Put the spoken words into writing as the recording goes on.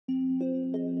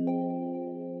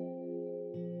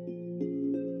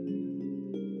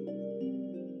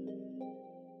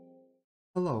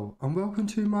and welcome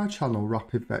to my channel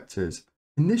Rapid Vectors.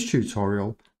 In this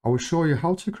tutorial I will show you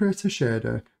how to create a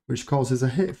shader which causes a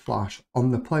hit flash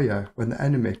on the player when the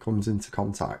enemy comes into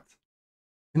contact.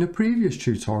 In a previous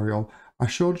tutorial I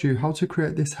showed you how to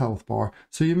create this health bar,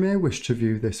 so you may wish to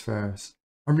view this first.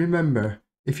 And remember,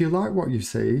 if you like what you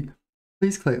see,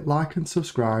 please click like and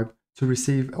subscribe to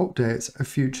receive updates of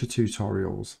future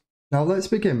tutorials. Now let's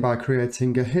begin by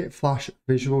creating a hit flash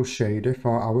visual shader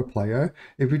for our player.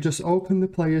 If we just open the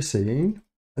player scene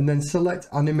and then select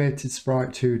animated sprite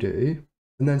 2D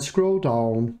and then scroll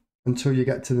down until you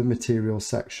get to the material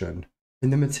section.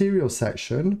 In the material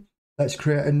section, let's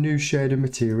create a new shader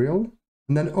material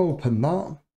and then open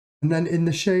that. And then in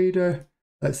the shader,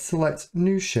 let's select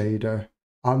new shader,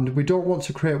 and we don't want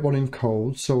to create one in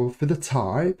code. So for the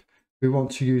type, we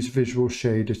want to use visual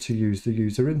shader to use the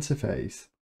user interface.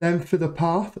 Then for the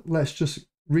path, let's just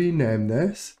rename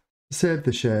this, save the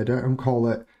shader and call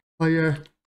it player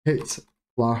hit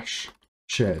flash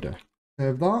shader.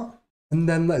 Save that. And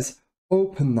then let's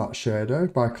open that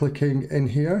shader by clicking in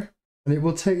here and it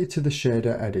will take you to the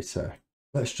shader editor.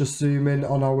 Let's just zoom in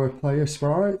on our player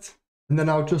sprite and then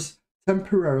I'll just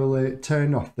temporarily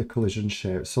turn off the collision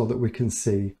shape so that we can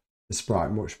see the sprite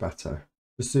much better.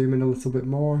 Just zoom in a little bit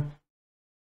more.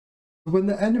 When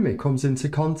the enemy comes into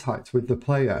contact with the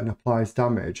player and applies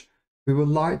damage, we would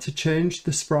like to change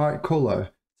the sprite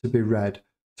colour to be red.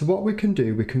 So what we can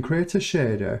do, we can create a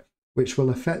shader which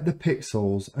will affect the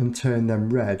pixels and turn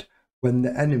them red when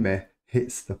the enemy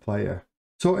hits the player.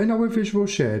 So in our visual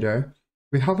shader,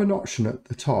 we have an option at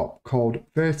the top called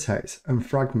vertex and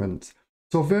fragment.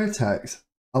 So vertex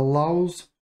allows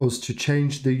us to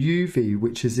change the UV,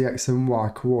 which is the X and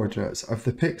Y coordinates of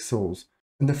the pixels,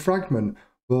 and the fragment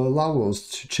will allow us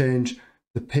to change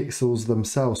the pixels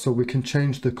themselves, so we can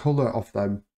change the color of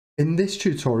them. In this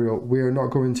tutorial, we are not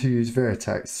going to use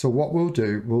vertex, so what we'll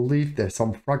do, we'll leave this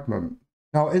on fragment.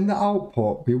 Now in the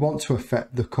output, we want to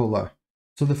affect the color.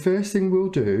 So the first thing we'll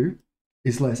do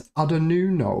is let's add a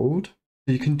new node.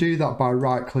 You can do that by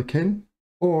right clicking,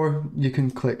 or you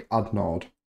can click add node.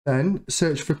 Then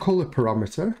search for color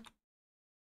parameter.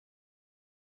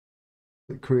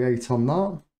 Click create on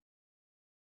that.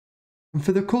 And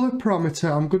for the color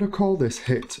parameter, I'm going to call this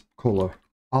hit color.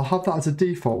 I'll have that as a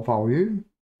default value.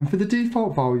 And for the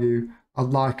default value, I'd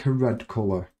like a red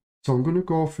color. So I'm going to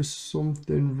go for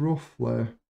something roughly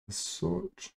as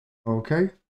such. Okay.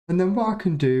 And then what I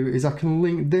can do is I can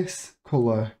link this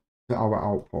color to our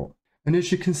output. And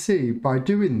as you can see, by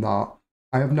doing that,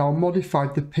 I have now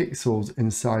modified the pixels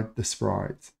inside the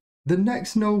sprite. The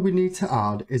next node we need to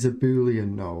add is a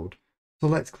Boolean node. So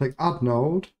let's click add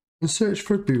node and search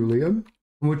for Boolean, and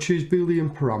we'll choose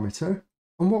Boolean parameter.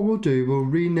 And what we'll do, we'll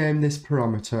rename this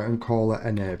parameter and call it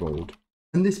enabled.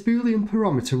 And this Boolean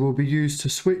parameter will be used to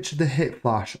switch the hit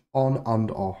flash on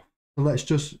and off. So let's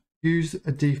just use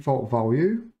a default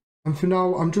value. And for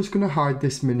now, I'm just going to hide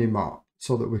this minimap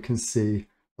so that we can see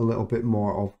a little bit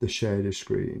more of the shader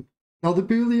screen. Now the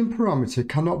Boolean parameter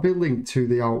cannot be linked to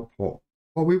the output.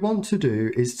 What we want to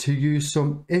do is to use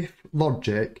some if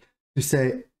logic to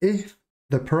say if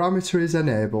the parameter is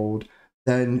enabled,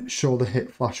 then show the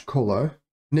hit flash color.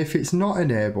 And if it's not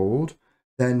enabled,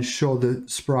 then show the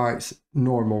sprite's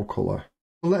normal color.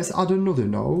 So let's add another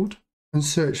node and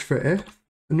search for if.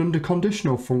 And under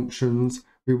conditional functions,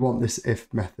 we want this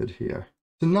if method here.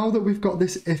 So now that we've got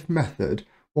this if method,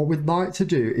 what we'd like to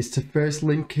do is to first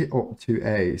link it up to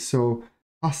A. So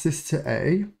pass this to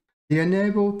A. The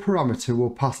enabled parameter will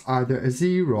pass either a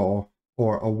 0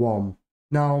 or a 1.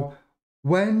 Now,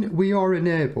 when we are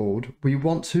enabled, we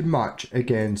want to match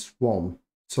against 1.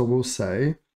 So we'll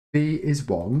say B is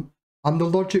 1. And the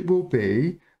logic will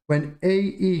be when A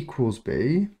equals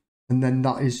B, and then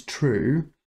that is true,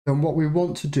 then what we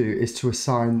want to do is to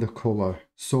assign the color.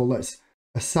 So let's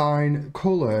assign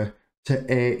color to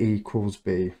A equals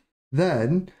B.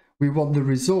 Then we want the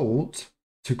result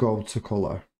to go to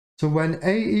color. So when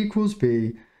A equals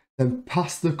B, then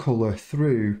pass the color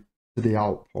through to the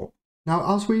output.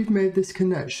 Now, as we've made this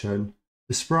connection,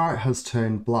 the sprite has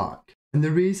turned black. And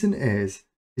the reason is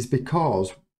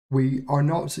because we are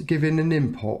not giving an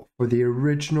input for the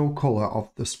original color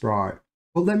of the sprite.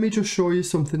 But let me just show you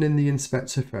something in the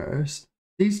inspector first.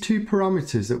 These two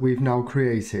parameters that we've now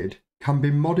created can be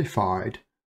modified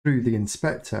through the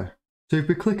inspector. So if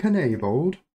we click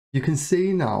enabled, you can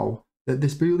see now that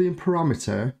this Boolean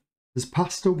parameter has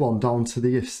passed a 1 down to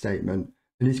the if statement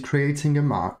and is creating a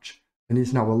match, and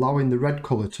is now allowing the red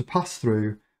color to pass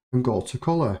through and go to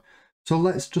color. So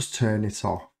let's just turn it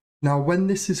off. Now when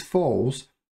this is false,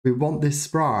 we want this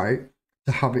sprite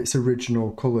to have its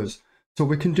original colors. So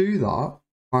we can do that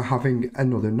by having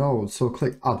another node. So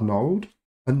click add node,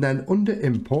 and then under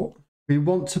input, we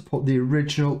want to put the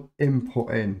original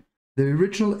input in. The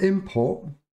original input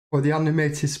for the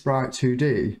animated sprite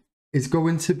 2D is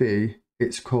going to be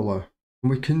its color. And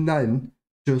we can then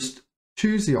just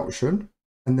choose the option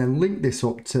and then link this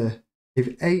up to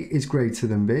if A is greater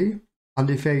than B and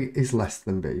if A is less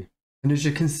than B. And as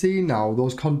you can see now,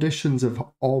 those conditions have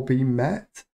all been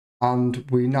met and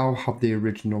we now have the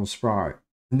original sprite.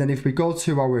 And then if we go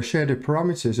to our shader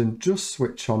parameters and just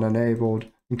switch on enabled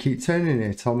and keep turning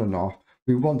it on and off,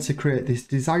 we want to create this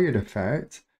desired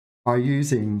effect by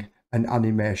using an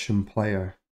animation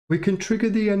player. We can trigger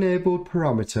the enabled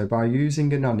parameter by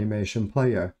using an animation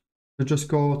player. So just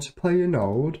go to player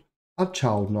node, add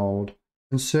child node,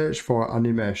 and search for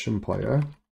animation player.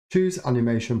 Choose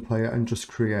animation player and just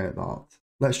create that.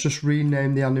 Let's just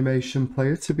rename the animation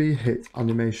player to be hit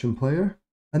animation player.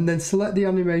 And then select the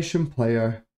animation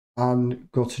player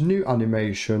and go to new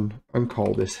animation and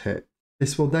call this hit.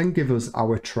 This will then give us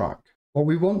our track. What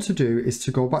we want to do is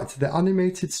to go back to the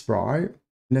animated sprite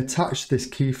and attach this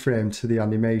keyframe to the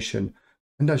animation.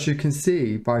 And as you can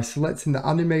see, by selecting the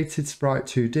animated sprite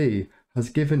 2D has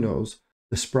given us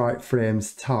the sprite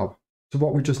frames tab. So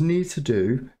what we just need to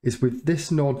do is with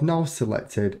this node now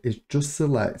selected is just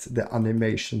select the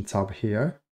animation tab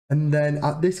here. And then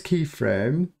at this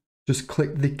keyframe, just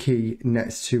click the key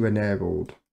next to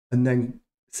enabled and then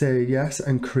say yes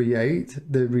and create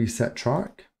the reset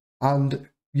track. And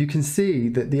you can see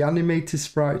that the animated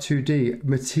sprite 2D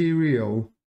material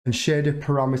and shader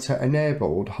parameter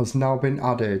enabled has now been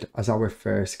added as our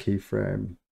first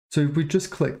keyframe. So if we just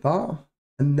click that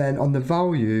and then on the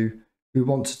value, we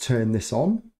want to turn this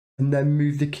on and then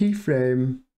move the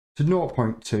keyframe to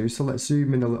 0.2. So let's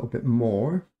zoom in a little bit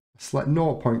more, select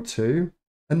 0.2,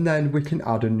 and then we can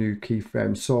add a new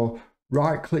keyframe. So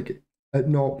right click at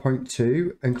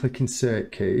 0.2 and click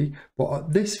insert key. But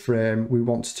at this frame, we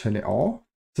want to turn it off.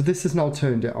 So this has now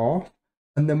turned it off.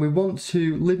 And then we want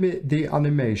to limit the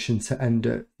animation to end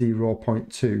at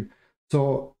 0.2.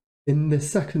 So in the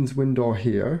seconds window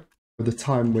here, or the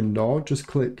time window, just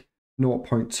click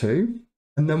 0.2.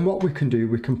 And then what we can do,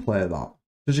 we can play that.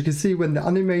 As you can see, when the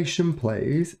animation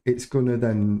plays, it's going to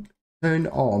then turn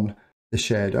on the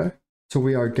shader. So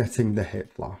we are getting the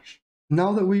hit flash.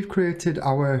 Now that we've created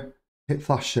our hit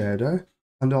flash shader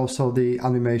and also the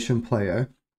animation player,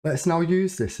 let's now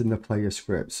use this in the player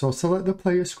script. So select the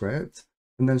player script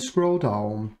and then scroll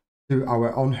down to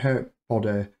our onHit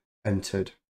body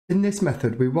entered. In this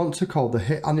method, we want to call the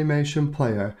hit animation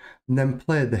player and then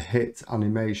play the hit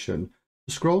animation.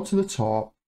 Scroll to the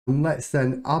top and let's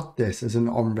then add this as an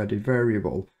onReady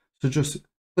variable. So just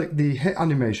click the hit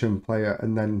animation player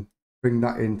and then bring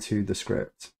that into the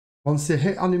script. Once the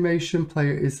hit animation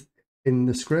player is in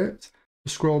the script,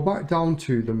 scroll back down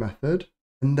to the method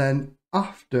and then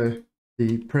after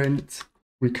the print,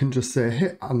 we can just say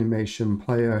hit animation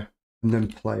player and then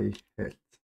play hit.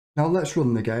 Now let's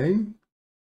run the game.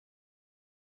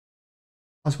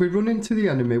 As we run into the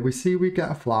enemy, we see we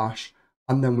get a flash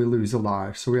and then we lose a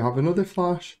life. So we have another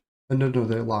flash and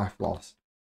another life lost.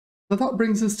 So that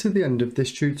brings us to the end of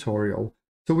this tutorial.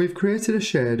 So we've created a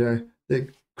shader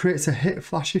that creates a hit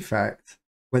flash effect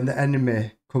when the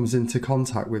enemy comes into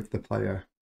contact with the player.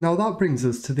 Now that brings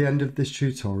us to the end of this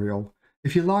tutorial.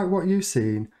 If you like what you've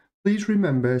seen, please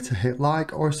remember to hit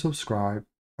like or subscribe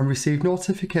and receive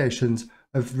notifications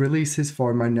of releases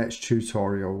for my next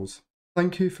tutorials.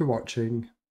 Thank you for watching.